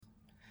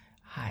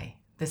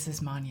This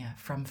is Manya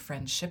from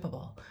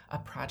Friendshipable, a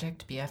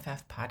Project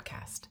BFF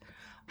podcast.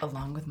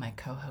 Along with my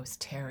co-host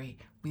Terry,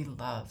 we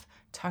love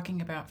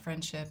talking about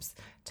friendships,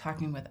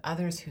 talking with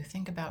others who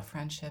think about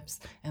friendships,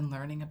 and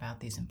learning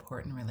about these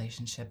important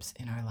relationships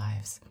in our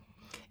lives.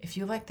 If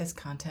you like this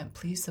content,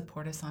 please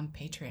support us on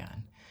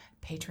Patreon,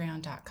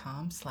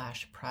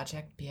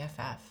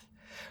 patreon.com/projectbff,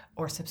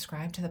 or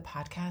subscribe to the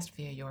podcast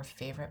via your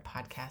favorite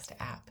podcast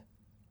app.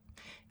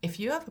 If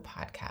you have a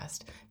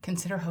podcast,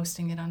 consider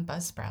hosting it on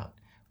Buzzsprout.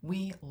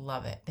 We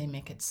love it. They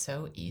make it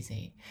so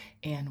easy,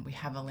 and we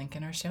have a link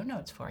in our show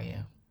notes for you.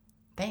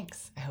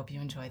 Thanks. I hope you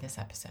enjoy this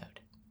episode.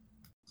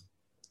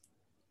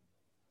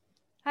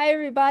 Hi,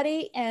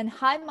 everybody, and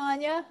hi,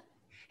 Manya.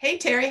 Hey,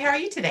 Terry, how are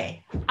you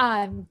today?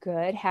 I'm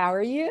good. How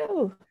are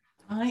you?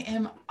 I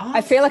am awesome.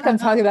 I feel like I'm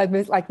talking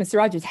about like Mr.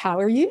 Rogers. How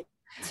are you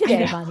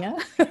today, Manya?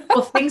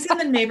 Well, things in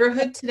the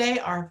neighborhood today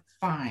are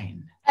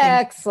fine.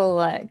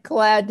 Excellent.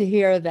 Glad to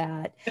hear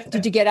that.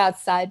 Did you get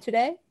outside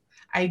today?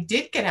 I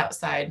did get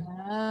outside.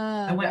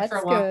 I went for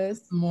a walk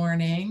this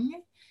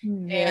morning.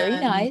 Very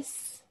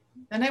nice.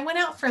 Then I went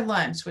out for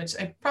lunch, which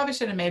I probably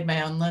should have made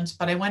my own lunch,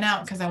 but I went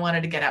out because I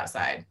wanted to get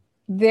outside.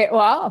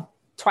 Wow,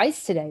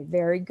 twice today.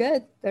 Very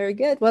good. Very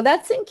good. Well,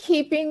 that's in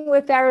keeping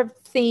with our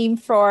theme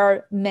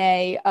for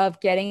May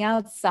of getting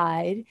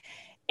outside.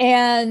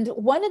 And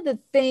one of the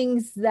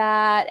things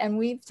that, and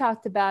we've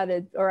talked about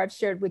it, or I've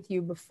shared with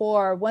you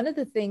before, one of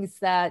the things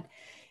that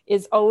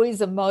is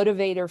always a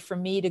motivator for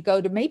me to go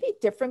to maybe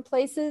different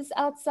places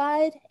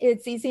outside.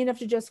 It's easy enough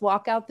to just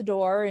walk out the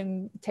door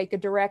and take a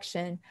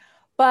direction.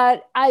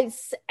 But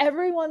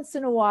every once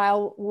in a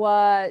while,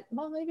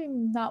 maybe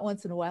not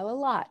once in a while, a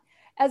lot,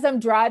 as I'm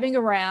driving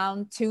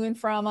around to and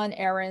from on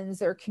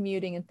errands or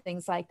commuting and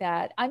things like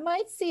that, I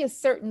might see a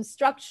certain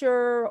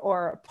structure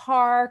or a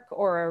park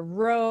or a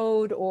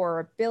road or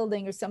a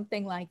building or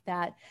something like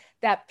that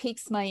that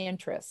piques my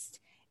interest.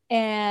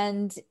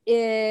 And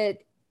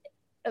it,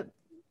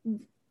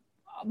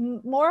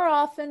 more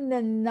often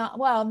than not,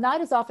 well,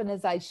 not as often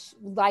as I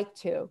like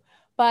to,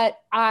 but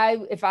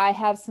if I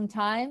have some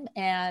time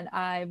and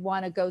I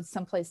want to go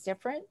someplace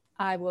different,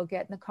 I will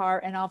get in the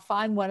car and I'll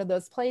find one of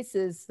those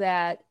places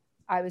that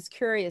I was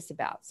curious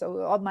about.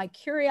 So all my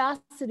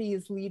curiosity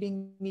is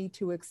leading me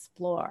to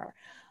explore.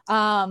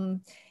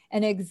 An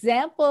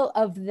example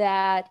of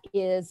that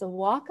is a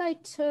walk I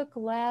took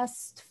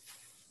last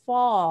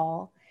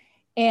fall,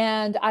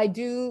 and I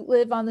do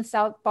live on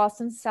the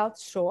Boston South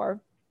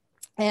Shore.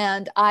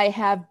 And I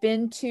have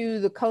been to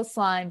the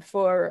coastline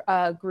for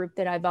a group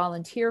that I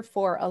volunteer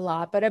for a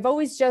lot, but I've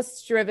always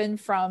just driven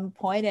from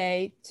point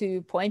A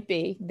to point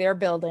B, their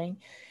building.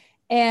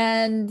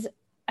 And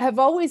have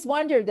always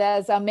wondered,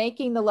 as I'm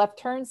making the left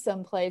turn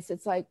someplace,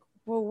 it's like,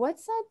 well,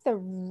 what's at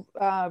the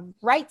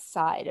right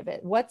side of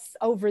it? What's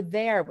over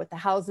there with the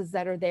houses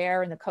that are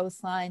there and the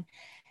coastline?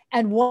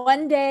 And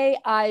one day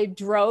I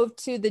drove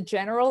to the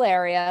general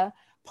area,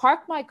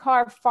 parked my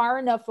car far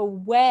enough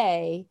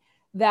away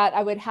that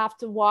I would have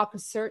to walk a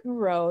certain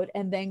road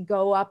and then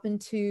go up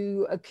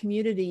into a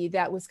community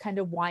that was kind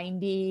of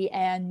windy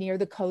and near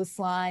the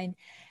coastline,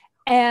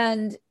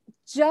 and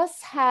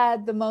just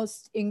had the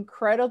most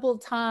incredible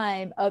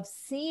time of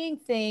seeing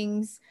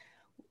things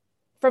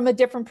from a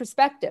different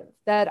perspective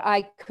that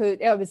I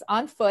was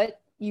on foot.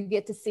 You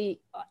get to see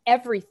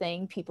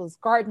everything, people's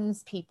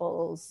gardens,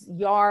 people's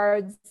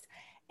yards,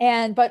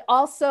 but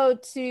also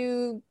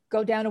to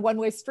go down a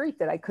one-way street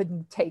that I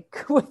couldn't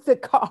take with the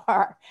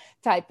car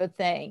type of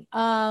thing.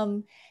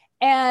 And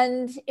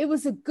it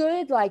was a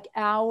good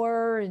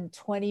hour and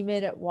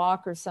 20-minute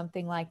walk or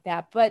something like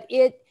that. But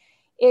it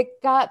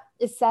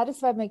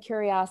satisfied my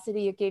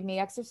curiosity. It gave me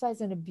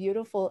exercise in a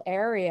beautiful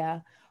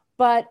area.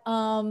 But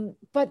I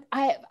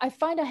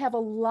find I have a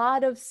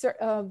lot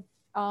of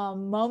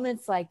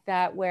moments like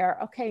that where,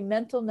 okay,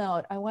 mental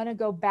note, I want to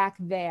go back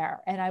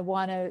there and I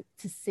want to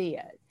see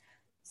it.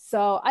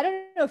 So I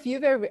don't know if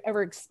you've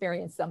ever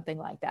experienced something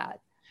like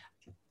that.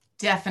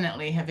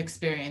 Definitely have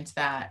experienced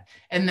that.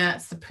 And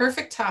that's the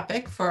perfect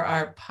topic for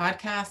our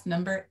podcast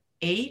number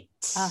 8.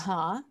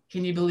 Uh-huh.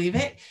 Can you believe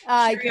it?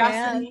 I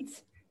can't.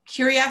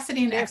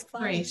 Curiosity and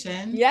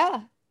exploration. Fun.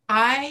 Yeah.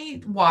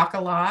 I walk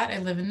a lot. I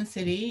live in the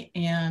city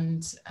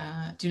and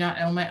do not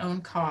own my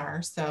own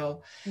car.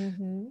 So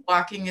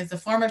walking is a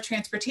form of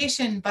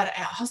transportation, but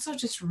I also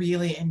just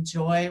really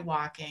enjoy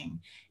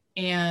walking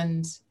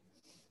and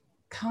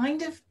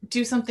kind of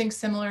do something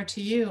similar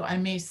to you. I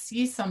may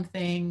see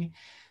something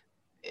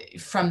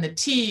from the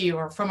T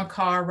or from a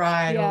car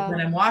ride or when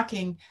I'm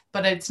walking,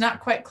 but it's not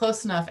quite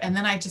close enough. And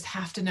then I just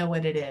have to know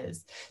what it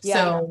is. Yeah.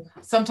 So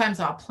sometimes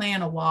I'll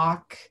plan a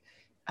walk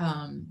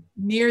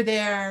near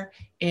there.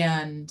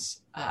 And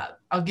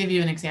I'll give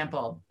you an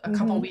example. A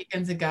couple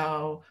weekends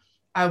ago,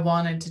 I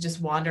wanted to just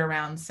wander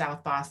around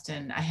South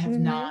Boston. I have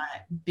not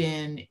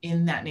been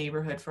in that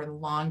neighborhood for a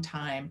long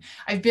time.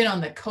 I've been on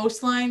the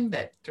coastline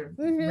that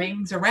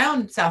rings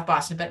around South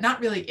Boston, but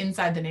not really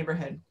inside the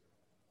neighborhood.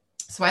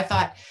 So I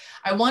thought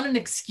I want an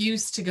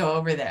excuse to go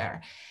over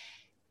there.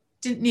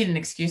 didn't need an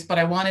excuse, but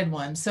I wanted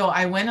one. So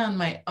I went on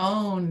my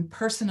own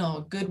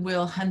personal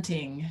Goodwill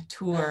Hunting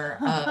tour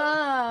of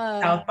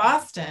South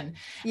Boston.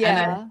 And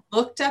I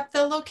looked up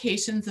the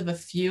locations of a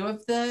few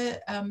of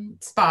the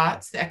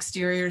spots, the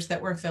exteriors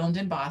that were filmed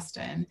in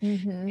Boston,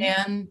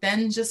 and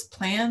then just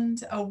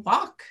planned a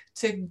walk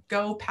to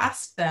go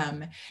past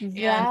them.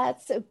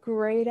 That's a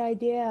great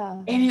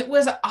idea. And it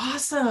was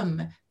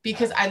awesome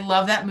because I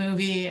love that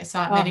movie. I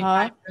saw it many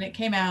times when it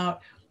came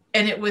out.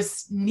 And it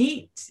was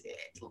neat,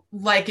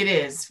 like it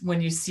is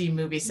when you see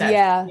movie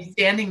sets,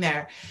 standing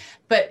there.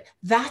 But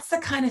that's the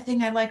kind of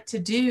thing I like to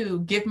do,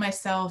 give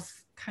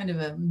myself kind of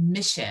a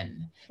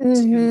mission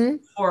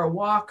for a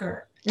walk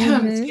or,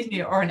 excuse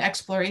me, or an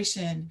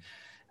exploration.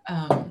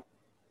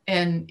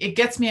 And it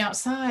gets me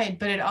outside,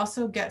 but it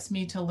also gets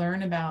me to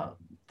learn about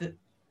the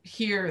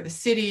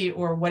city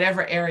or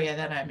whatever area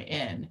that I'm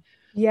in.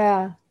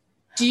 Yeah.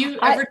 Do you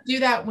ever do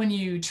that when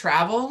you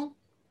travel?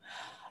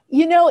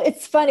 You know,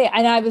 it's funny.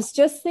 And I was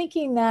just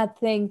thinking that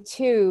thing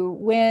too,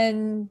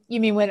 when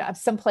I'm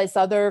someplace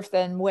other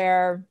than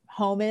where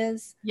home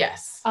is?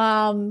 Yes.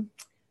 You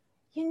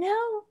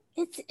know,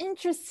 it's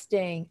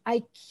interesting.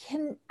 I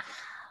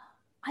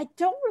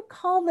don't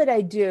recall that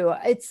I do.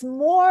 It's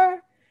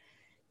more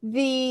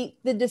the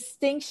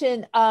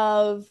distinction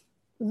of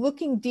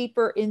looking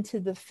deeper into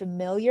the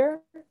familiar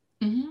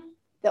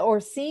or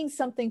seeing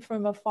something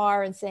from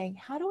afar and saying,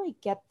 how do I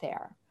get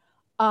there?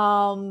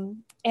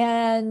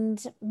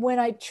 And when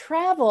I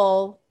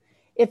travel,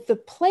 if the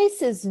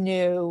place is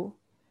new,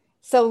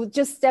 so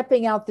just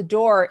stepping out the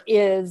door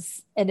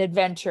is an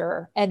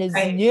adventure and is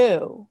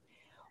new.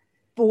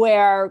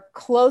 Where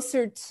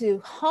closer to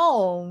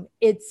home,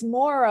 it's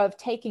more of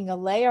taking a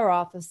layer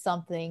off of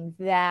something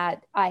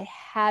that I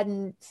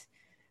hadn't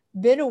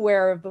been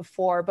aware of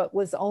before, but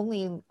was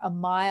only a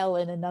mile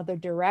in another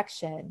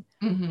direction.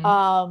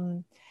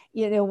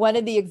 You know, one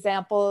of the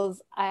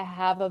examples I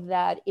have of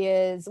that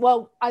is,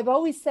 well, I've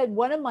always said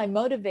one of my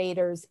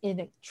motivators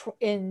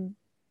in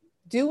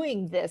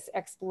doing this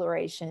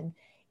exploration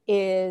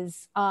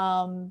is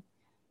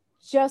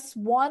just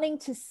wanting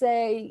to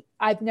say,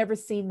 I've never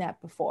seen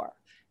that before.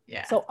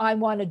 Yeah. So I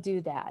want to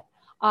do that.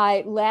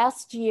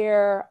 Last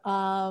year,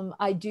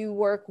 I do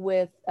work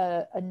with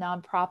a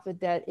nonprofit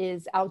that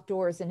is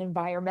outdoors and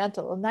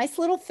environmental, a nice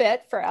little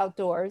fit for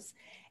outdoors.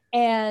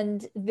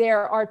 And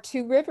there are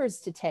 2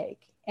 rivers to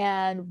take.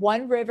 And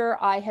one river,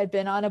 I had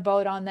been on a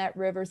boat on that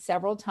river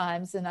several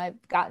times and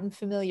I've gotten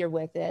familiar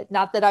with it.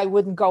 Not that I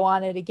wouldn't go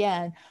on it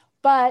again,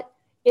 but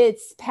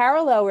it's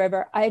Parallel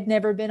River. I had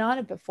never been on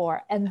it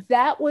before. And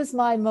that was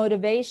my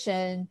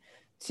motivation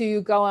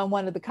to go on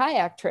one of the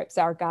kayak trips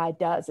our guide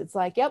does. It's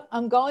like, yep,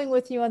 I'm going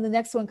with you on the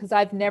next one because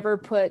I've never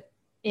put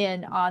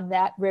in on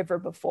that river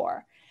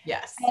before.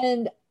 Yes.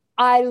 And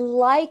I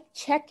like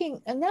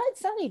checking, and now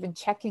it's not even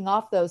checking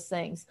off those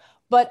things,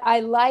 but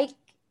I like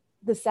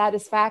the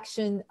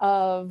satisfaction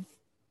of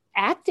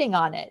acting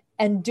on it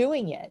and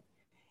doing it.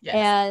 Yes.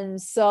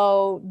 And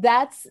so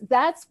that's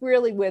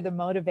really where the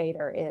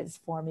motivator is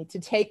for me, to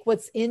take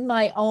what's in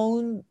my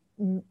own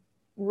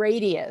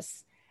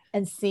radius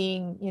and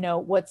seeing, you know,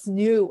 what's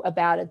new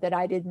about it that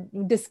I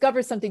didn't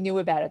discover, something new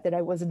about it that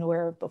I wasn't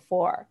aware of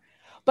before.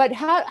 But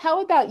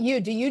how about you?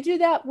 Do you do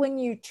that when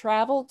you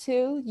travel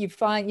too? You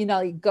find, you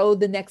know, you go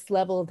the next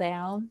level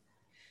down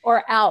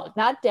or out,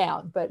 not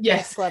down, but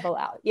next level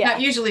out. Yeah.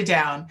 Not usually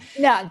down.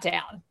 Not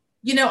down.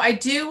 You know, I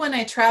do when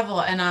I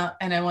travel, and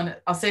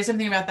I'll say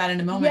something about that in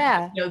a moment.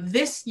 Yeah. You know,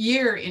 this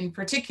year in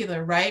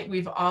particular, right?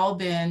 We've all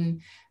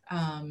been,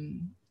 our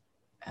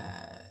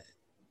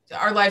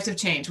lives have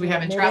changed. We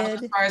haven't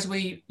traveled as far as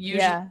we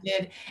usually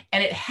did.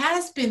 And it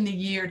has been the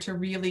year to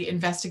really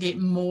investigate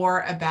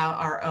more about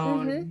our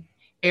own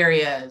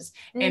areas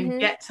and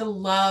get to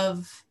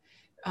love,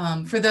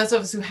 for those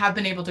of us who have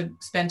been able to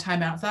spend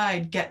time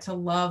outside, get to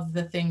love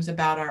the things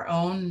about our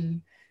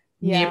own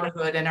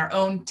neighborhood and our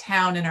own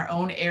town and our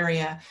own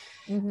area.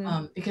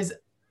 Because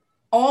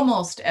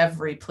almost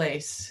every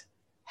place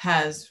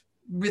has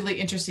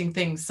really interesting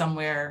things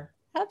somewhere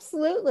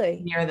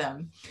absolutely near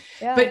them.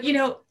 But, you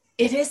know,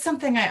 it is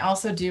something I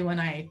also do when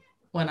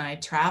I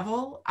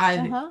travel.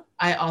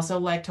 I also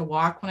like to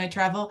walk when I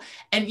travel.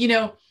 And, you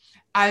know,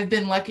 I've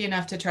been lucky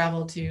enough to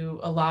travel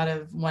to a lot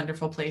of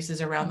wonderful places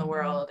around the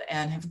world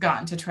and have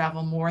gotten to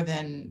travel more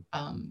than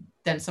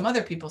some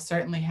other people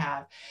certainly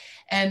have.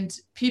 And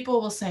people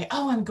will say,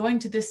 oh, I'm going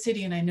to this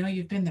city and I know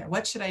you've been there.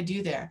 What should I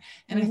do there?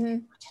 And I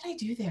think, what did I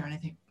do there? And I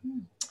think,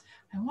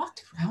 I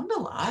walked around a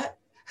lot.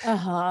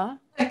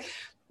 Like,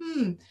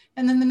 And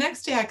then the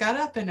next day I got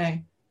up and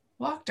I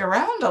walked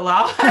around a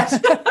lot.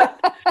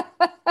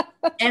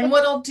 And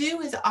what I'll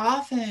do is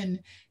often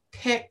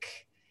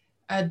pick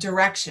a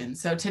direction.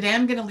 So today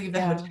I'm going to leave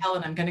the hotel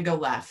and I'm going to go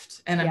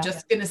left and I'm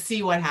just going to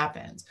see what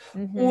happens.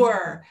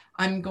 Or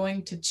I'm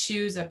going to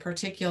choose a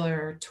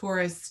particular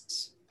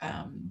tourist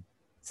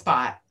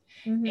spot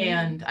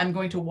and I'm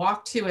going to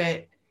walk to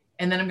it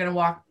and then I'm going to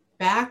walk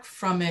back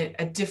from it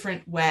a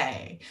different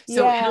way.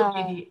 So it'll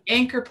be the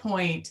anchor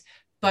point,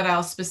 but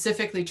I'll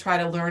specifically try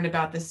to learn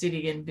about the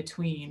city in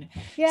between.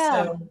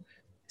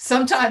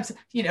 sometimes,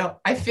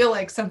 I feel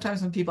like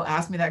sometimes when people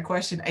ask me that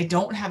question, I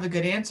don't have a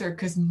good answer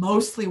because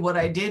mostly what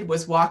I did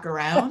was walk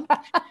around.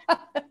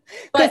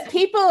 Because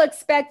people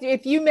expect,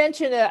 if you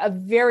mention a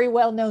very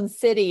well-known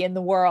city in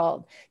the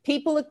world,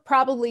 people would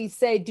probably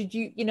say, did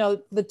you,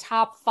 the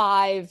top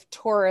 5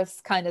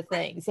 tourist kind of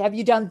things.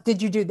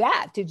 Did you do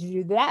that? Did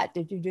you do that?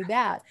 Did you do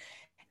that?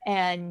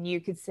 And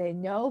you could say,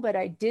 no, but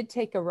I did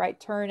take a right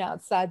turn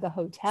outside the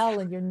hotel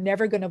and you're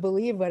never going to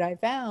believe what I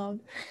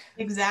found.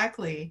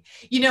 Exactly.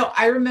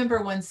 I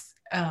remember once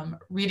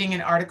reading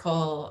an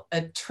article,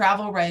 a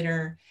travel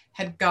writer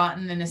had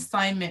gotten an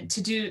assignment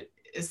to do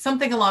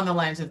something along the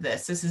lines of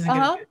this. This isn't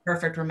going to be a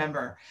perfect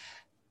remember,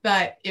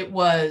 but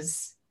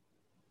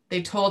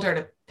they told her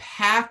to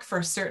pack for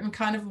a certain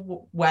kind of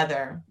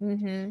weather.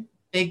 Mm-hmm.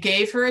 They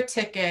gave her a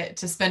ticket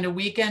to spend a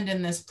weekend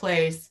in this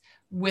place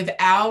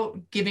without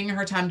giving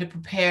her time to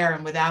prepare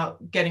and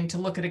without getting to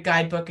look at a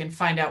guidebook and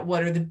find out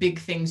what are the big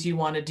things you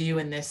want to do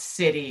in this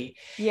city.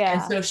 Yeah.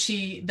 And so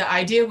the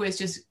idea was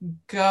just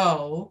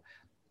go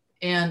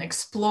and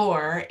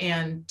explore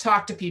and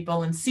talk to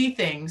people and see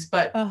things,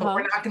 but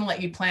we're not going to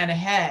let you plan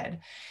ahead.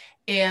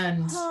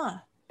 And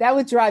that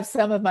would drive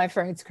some of my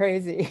friends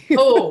crazy.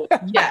 Oh,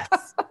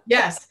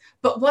 yes.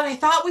 But what I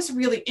thought was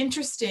really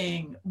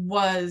interesting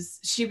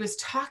was she was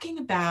talking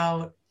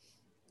about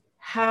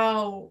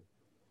how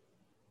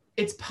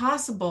it's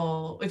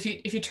possible if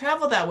you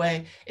travel that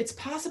way, it's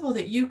possible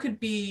that you could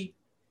be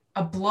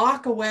a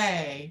block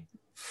away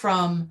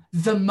from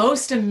the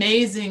most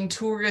amazing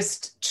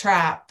tourist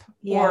trap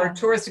or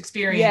tourist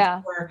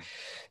experience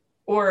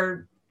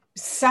or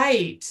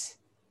site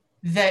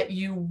that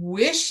you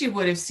wish you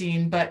would have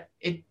seen, but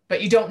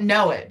you don't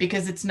know it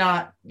because it's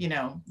not,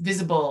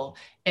 visible,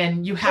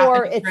 and you happen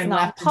or to it's turn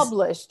not left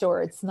published,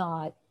 or it's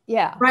not,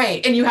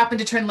 right, and you happen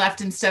to turn left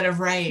instead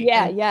of right.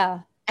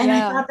 And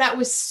I thought that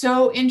was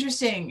so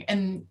interesting.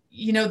 And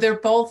they're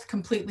both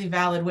completely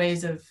valid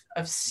ways of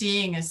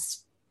seeing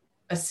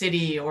a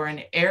city or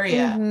an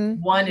area.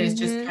 Mm-hmm. One is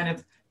just kind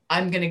of,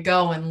 I'm going to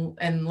go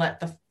and let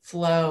the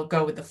flow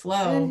go with the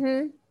flow.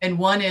 Mm-hmm. And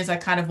one is I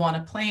kind of want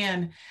to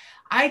plan.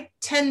 I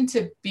tend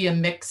to be a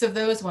mix of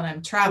those when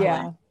I'm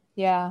traveling.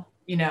 Yeah.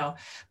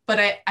 But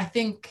I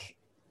think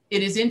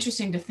it is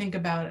interesting to think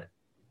about,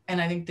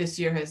 and I think this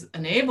year has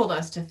enabled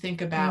us to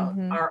think about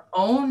our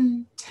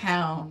own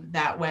town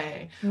that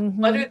way.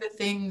 What are the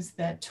things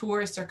that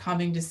tourists are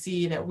coming to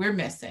see that we're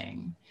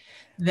missing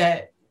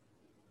that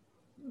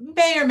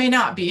may or may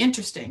not be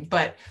interesting,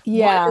 but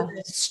what are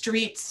the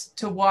streets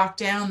to walk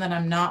down that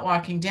I'm not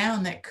walking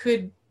down that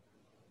could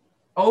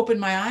open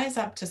my eyes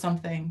up to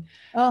something?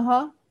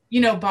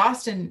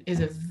 Boston is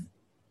a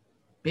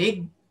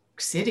big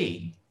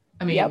city.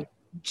 I mean,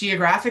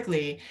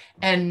 geographically,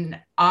 and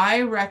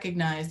I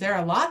recognize there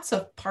are lots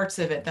of parts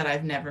of it that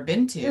I've never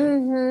been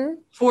to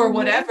for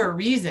whatever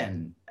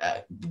reason.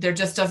 There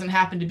just doesn't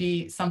happen to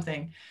be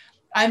something.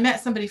 I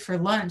met somebody for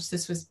lunch.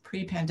 This was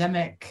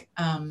pre-pandemic,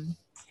 and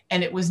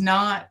it was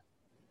not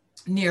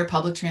near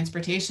public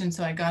transportation.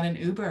 So I got an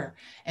Uber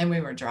and we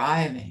were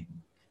driving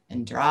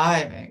and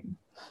driving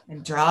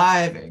and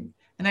driving.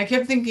 And I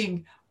kept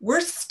thinking, we're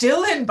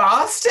still in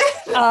Boston?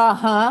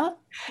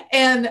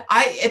 And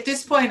at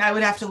this point, I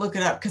would have to look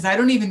it up because I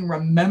don't even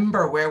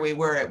remember where we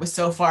were. It was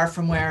so far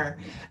from where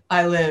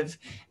I live.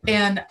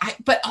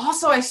 But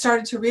also I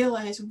started to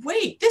realize,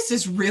 wait, this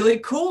is really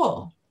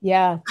cool.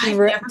 To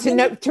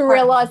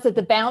realize that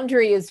the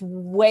boundary is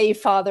way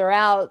farther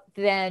out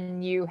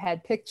than you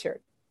had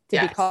pictured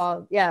to be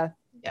called.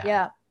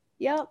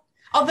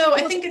 Although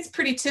I think it's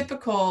pretty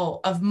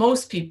typical of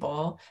most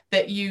people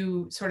that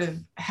you sort of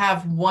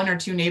have one or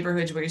two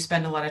neighborhoods where you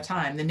spend a lot of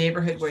time. The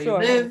neighborhood where you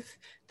live,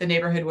 the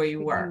neighborhood where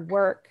you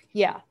work.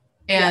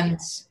 And,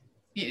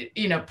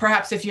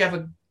 perhaps if you have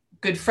a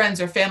good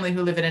friends or family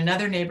who live in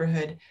another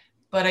neighborhood,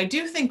 but I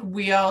do think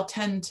we all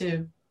tend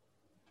to,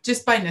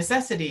 just by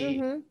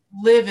necessity,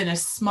 live in a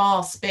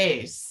small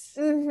space.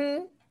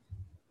 Well,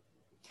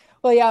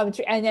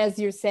 and as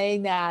you're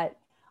saying that,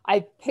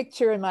 I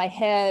picture in my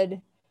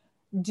head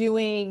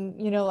doing,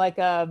 like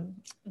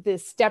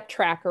this step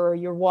tracker, or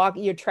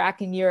you're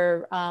tracking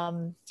your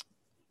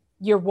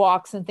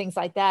walks and things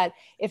like that.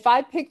 If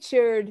I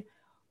pictured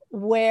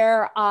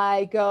where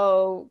I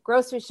go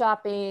grocery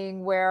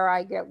shopping, where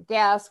I get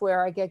gas,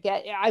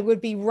 I would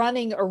be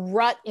running a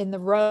rut in the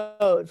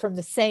road from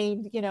the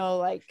same,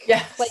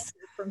 places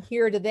from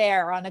here to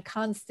there on a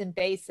constant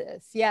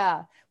basis.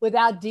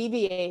 Without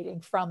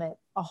deviating from it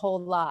a whole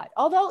lot.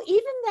 Although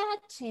even that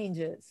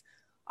changes.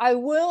 I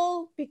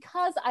will,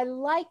 because I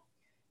like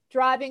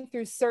driving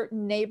through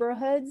certain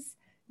neighborhoods,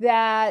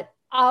 that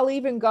I'll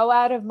even go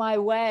out of my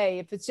way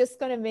if it's just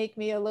going to make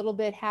me a little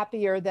bit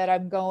happier that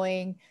I'm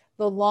going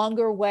the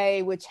longer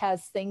way, which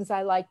has things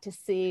I like to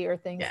see or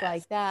things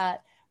like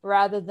that,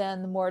 rather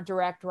than the more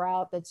direct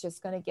route that's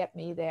just going to get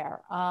me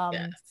there.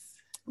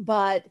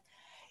 But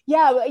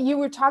you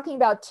were talking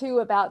about too,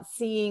 about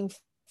seeing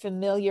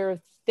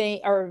familiar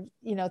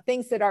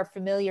things that are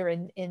familiar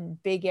in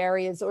big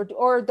areas,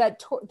 or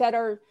that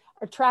are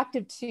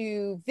attractive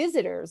to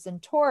visitors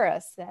and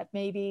tourists that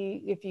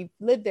maybe if you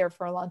lived there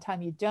for a long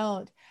time, you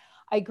don't.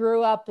 I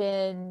grew up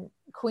in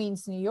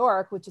Queens, New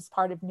York, which is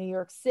part of New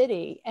York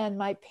City. And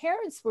my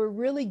parents were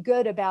really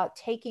good about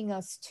taking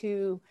us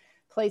to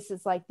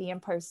places like the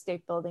Empire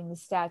State Building, the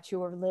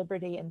Statue of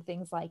Liberty, and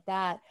things like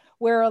that,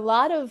 where a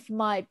lot of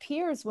my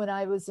peers when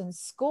I was in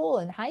school,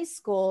 in high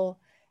school,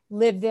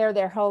 lived there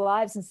their whole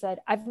lives and said,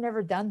 I've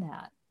never done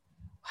that.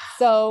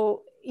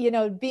 So, you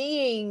know,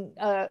 being,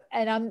 what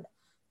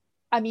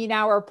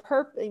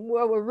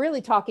we're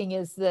really talking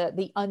is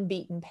the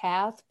unbeaten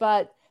path,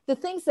 but the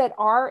things that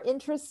are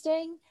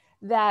interesting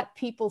that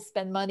people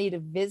spend money to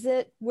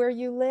visit where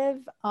you live,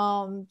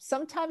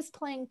 sometimes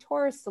playing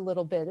tourist a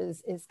little bit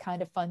is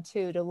kind of fun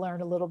too, to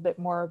learn a little bit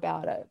more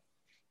about it.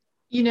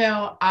 You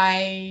know,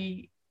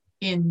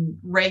 in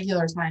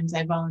regular times,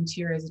 I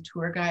volunteer as a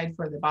tour guide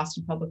for the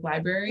Boston Public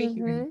Library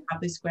here in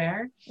Copley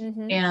Square.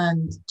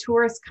 And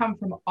tourists come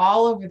from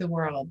all over the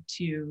world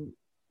to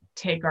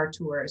take our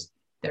tours.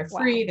 They're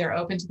free, they're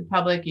open to the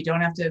public. You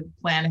don't have to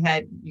plan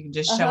ahead. You can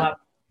just show up.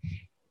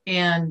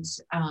 And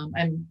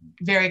I'm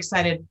very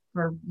excited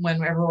for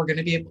whenever we're going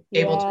to be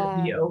able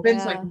to be open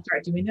so I can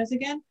start doing those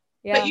again.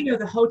 But you know,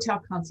 the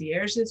hotel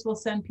concierges will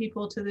send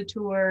people to the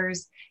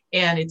tours,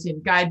 and it's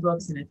in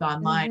guidebooks and it's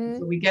online.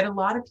 So we get a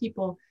lot of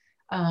people,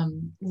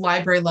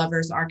 library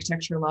lovers,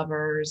 architecture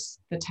lovers,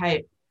 the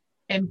type.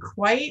 And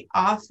quite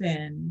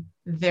often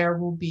there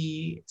will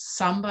be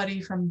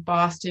somebody from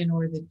Boston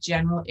or the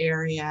general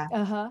area,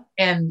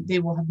 and they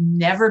will have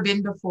never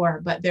been before,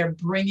 but they're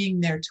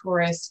bringing their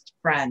tourist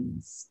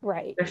friends,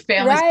 their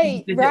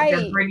families,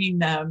 they're bringing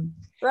them.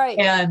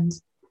 And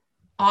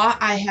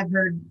I have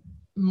heard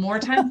more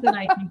times than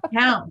I can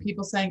count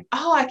people saying,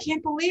 oh, I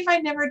can't believe I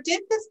never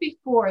did this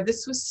before.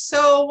 This was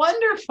so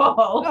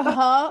wonderful.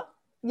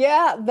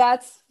 Yeah,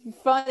 that's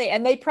funny.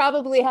 And they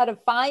probably had to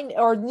find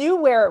or knew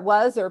where it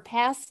was or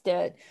passed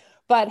it,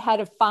 but had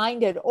to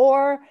find it.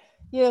 Or,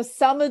 you know,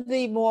 some of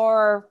the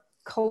more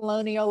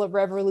colonial or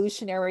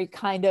revolutionary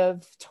kind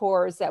of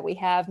tours that we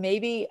have,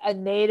 maybe a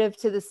native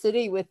to the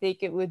city would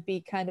think it would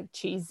be kind of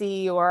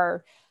cheesy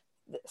or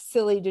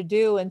silly to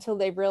do until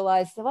they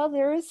realized, well,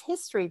 there is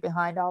history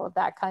behind all of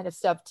that kind of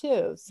stuff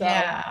too. So,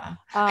 and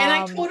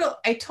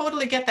I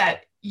totally get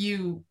that.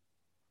 You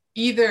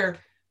either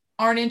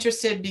aren't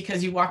interested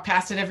because you walk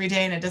past it every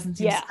day and it doesn't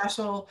seem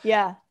special.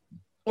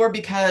 Or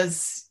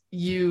because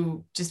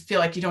you just feel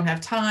like you don't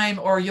have time,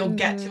 or you'll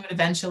get to it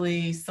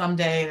eventually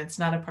someday and it's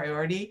not a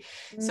priority.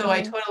 So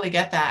I totally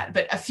get that.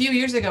 But a few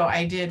years ago,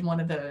 I did one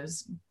of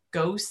those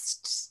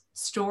ghost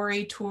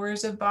story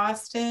tours of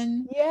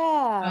Boston.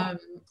 A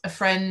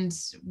friend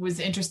was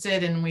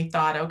interested and we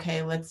thought,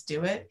 okay, let's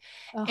do it.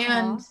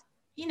 And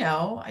you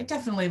know, I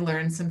definitely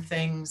learned some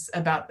things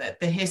about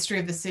the history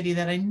of the city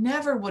that I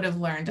never would have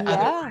learned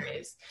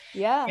otherwise.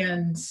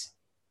 And,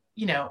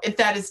 you know,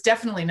 that is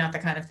definitely not the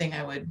kind of thing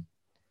I would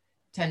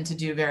tend to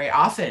do very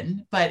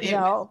often, but it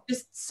was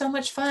just so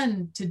much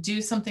fun to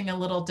do something a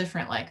little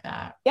different like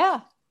that.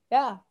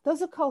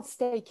 Those are called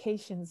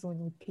staycations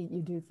when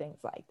you do things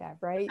like that,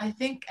 right? I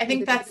think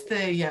that's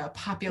the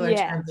popular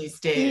term these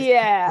days.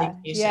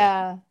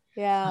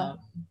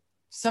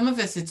 Some of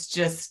us, it's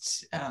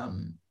just,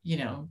 you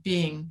know,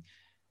 being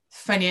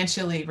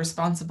financially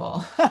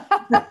responsible.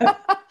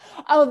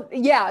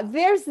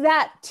 There's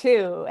that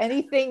too.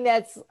 Anything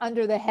that's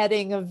under the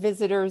heading of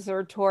visitors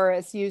or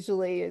tourists,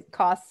 usually it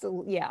costs,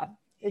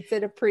 it's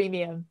at a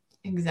premium.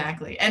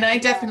 Exactly. And I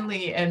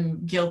definitely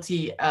am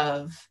guilty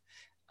of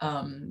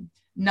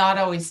not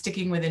always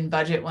sticking within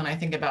budget when I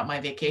think about my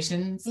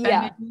vacation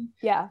spending.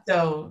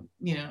 So,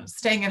 you know,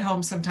 staying at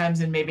home sometimes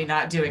and maybe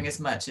not doing as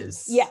much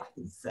as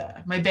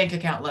my bank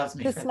account loves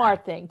me. The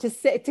smart thing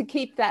to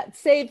keep that,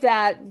 save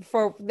that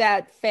for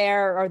that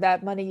fare or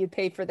that money you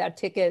pay for that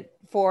ticket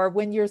for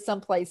when you're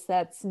someplace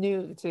that's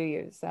new to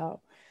you. So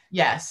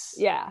yes,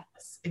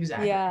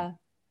 exactly.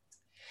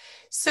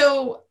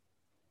 So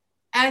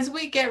as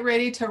we get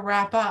ready to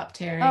wrap up,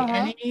 Terry,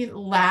 any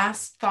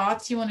last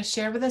thoughts you want to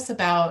share with us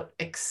about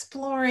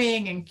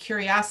exploring and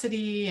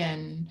curiosity?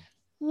 And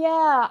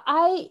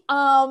I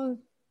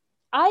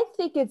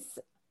think it's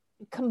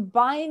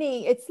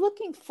combining, it's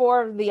looking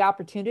for the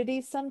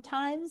opportunities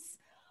sometimes.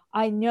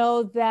 I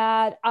know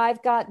that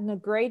I've gotten a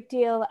great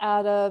deal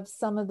out of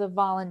some of the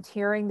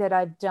volunteering that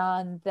I've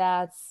done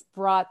that's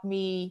brought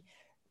me,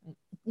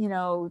 you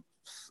know,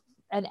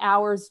 an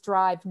hour's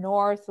drive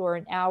north or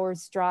an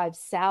hour's drive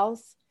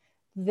south,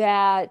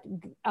 that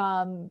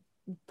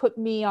put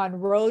me on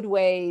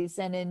roadways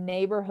and in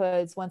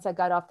neighborhoods once I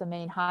got off the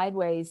main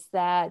highways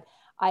that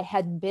I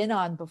hadn't been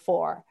on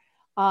before.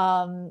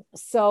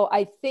 So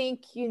I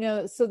think, you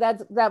know, so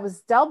that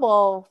was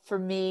double for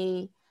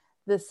me,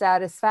 the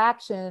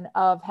satisfaction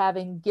of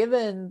having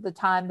given the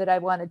time that I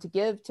wanted to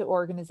give to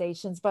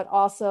organizations, but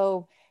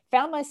also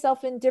found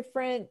myself in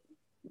different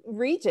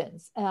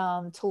regions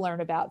to learn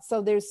about.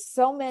 So there's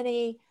so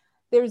many,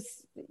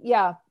 there's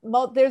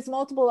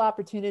multiple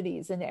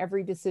opportunities in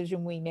every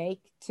decision we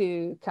make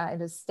to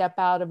kind of step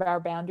out of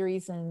our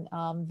boundaries and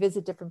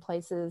visit different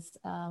places.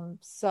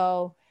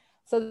 So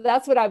So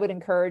that's what I would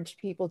encourage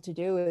people to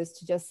do, is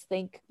to just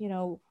think,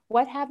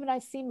 what haven't I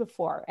seen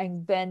before?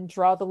 And then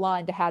draw the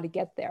line to how to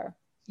get there.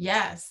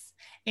 Yes.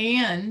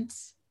 And,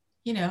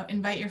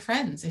 invite your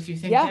friends if you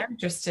think they're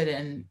interested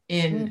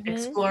in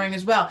exploring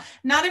as well.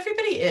 Not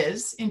everybody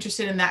is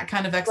interested in that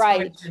kind of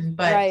exploration,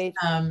 but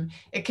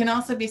it can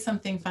also be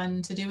something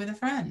fun to do with a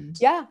friend.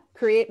 Yeah.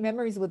 Create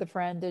memories with a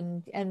friend,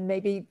 and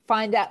maybe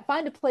find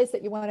a place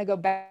that you want to go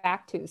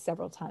back to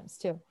several times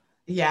too.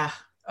 Yeah.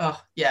 Oh,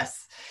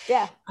 yes.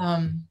 Yeah.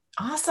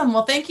 Awesome.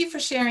 Well, thank you for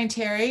sharing,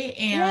 Terry.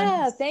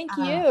 And thank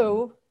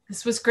you.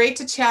 This was great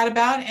to chat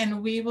about,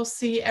 and we will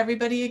see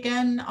everybody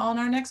again on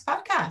our next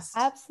podcast.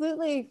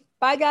 Absolutely.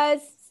 Bye, guys.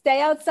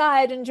 Stay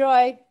outside.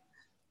 Enjoy.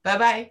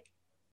 Bye-bye.